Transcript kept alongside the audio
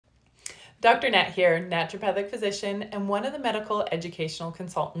Dr. Nat here, naturopathic physician and one of the medical educational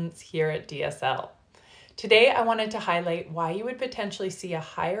consultants here at DSL. Today, I wanted to highlight why you would potentially see a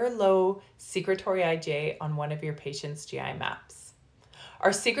high or low secretory IgA on one of your patient's GI maps.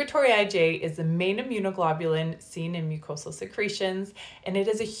 Our secretory IgA is the main immunoglobulin seen in mucosal secretions, and it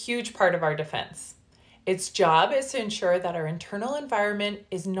is a huge part of our defense. Its job is to ensure that our internal environment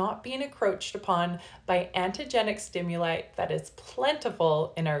is not being encroached upon by antigenic stimuli that is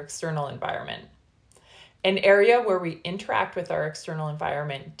plentiful in our external environment. An area where we interact with our external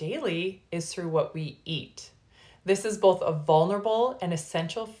environment daily is through what we eat. This is both a vulnerable and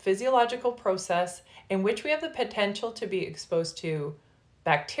essential physiological process in which we have the potential to be exposed to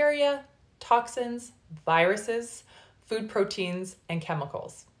bacteria, toxins, viruses, food proteins, and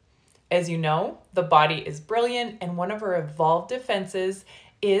chemicals. As you know, the body is brilliant, and one of our evolved defenses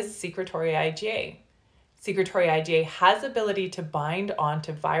is secretory IgA. Secretory IgA has the ability to bind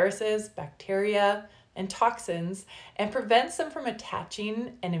onto viruses, bacteria, and toxins and prevents them from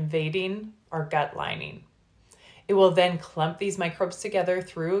attaching and invading our gut lining. It will then clump these microbes together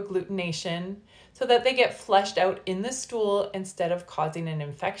through agglutination so that they get flushed out in the stool instead of causing an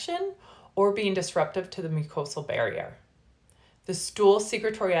infection or being disruptive to the mucosal barrier. The stool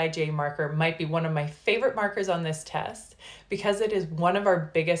secretory IgA marker might be one of my favorite markers on this test because it is one of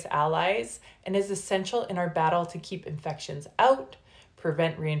our biggest allies and is essential in our battle to keep infections out,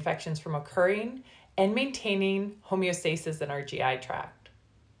 prevent reinfections from occurring, and maintaining homeostasis in our GI tract.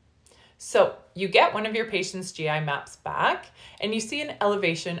 So you get one of your patient's GI maps back and you see an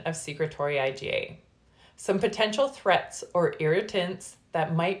elevation of secretory IgA. Some potential threats or irritants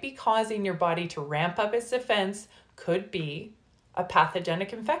that might be causing your body to ramp up its defense could be a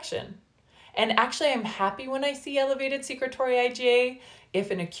pathogenic infection. And actually, I'm happy when I see elevated secretory IgA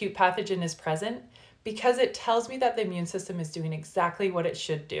if an acute pathogen is present because it tells me that the immune system is doing exactly what it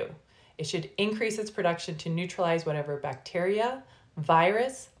should do. It should increase its production to neutralize whatever bacteria,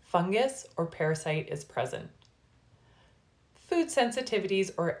 virus, fungus, or parasite is present. Food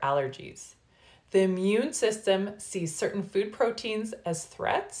sensitivities or allergies. The immune system sees certain food proteins as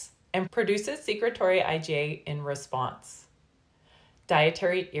threats and produces secretory IgA in response.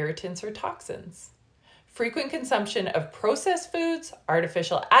 Dietary irritants or toxins. Frequent consumption of processed foods,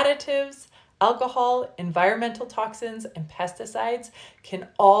 artificial additives, alcohol, environmental toxins, and pesticides can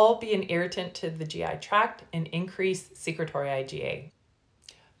all be an irritant to the GI tract and increase secretory IgA.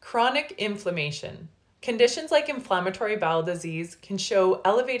 Chronic inflammation. Conditions like inflammatory bowel disease can show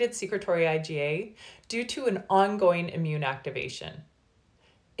elevated secretory IgA due to an ongoing immune activation.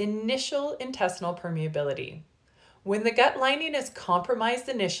 Initial intestinal permeability. When the gut lining is compromised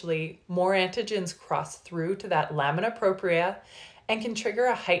initially, more antigens cross through to that lamina propria and can trigger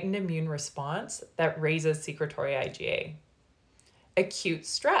a heightened immune response that raises secretory IgA. Acute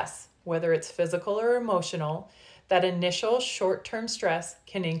stress, whether it's physical or emotional, that initial short-term stress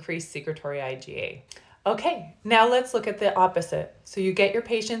can increase secretory IgA. Okay, now let's look at the opposite. So you get your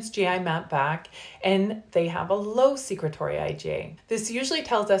patient's GI map back and they have a low secretory IgA. This usually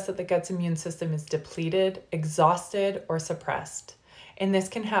tells us that the gut's immune system is depleted, exhausted, or suppressed. And this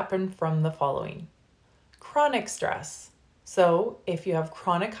can happen from the following. Chronic stress. So if you have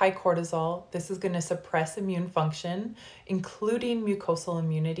chronic high cortisol, this is going to suppress immune function, including mucosal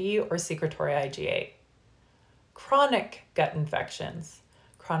immunity or secretory IgA. Chronic gut infections.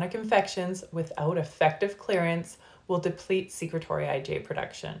 Chronic infections without effective clearance will deplete secretory IgA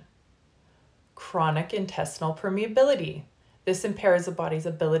production. Chronic intestinal permeability. This impairs the body's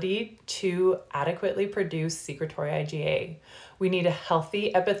ability to adequately produce secretory IgA. We need a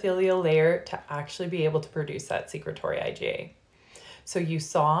healthy epithelial layer to actually be able to produce that secretory IgA. So you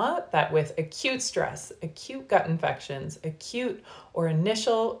saw that with acute stress, acute gut infections, acute or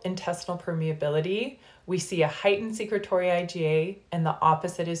initial intestinal permeability, we see a heightened secretory IgA, and the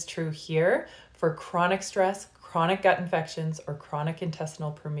opposite is true here for chronic stress, chronic gut infections, or chronic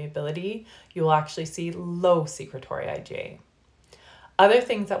intestinal permeability. You'll actually see low secretory IgA. Other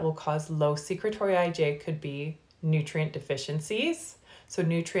things that will cause low secretory IgA could be nutrient deficiencies. So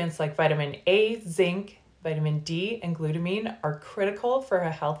nutrients like vitamin A, zinc, vitamin D, and glutamine are critical for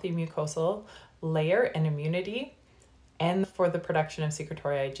a healthy mucosal layer and immunity and for the production of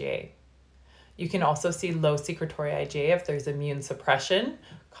secretory IgA. You can also see low secretory IgA if there's immune suppression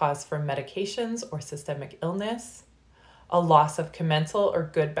caused from medications or systemic illness, a loss of commensal or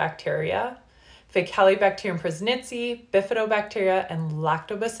good bacteria. Faecalibacterium prausnitzii, bifidobacteria, and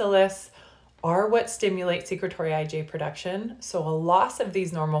lactobacillus are what stimulate secretory IgA production, so a loss of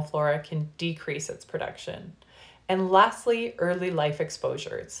these normal flora can decrease its production. And lastly, early life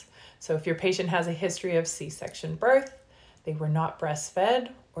exposures. So if your patient has a history of C-section birth, they were not breastfed,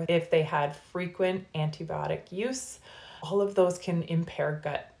 or if they had frequent antibiotic use. All of those can impair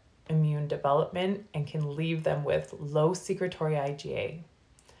gut immune development and can leave them with low secretory IgA.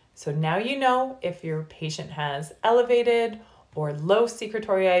 So now you know if your patient has elevated or low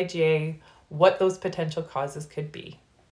secretory IgA, what those potential causes could be.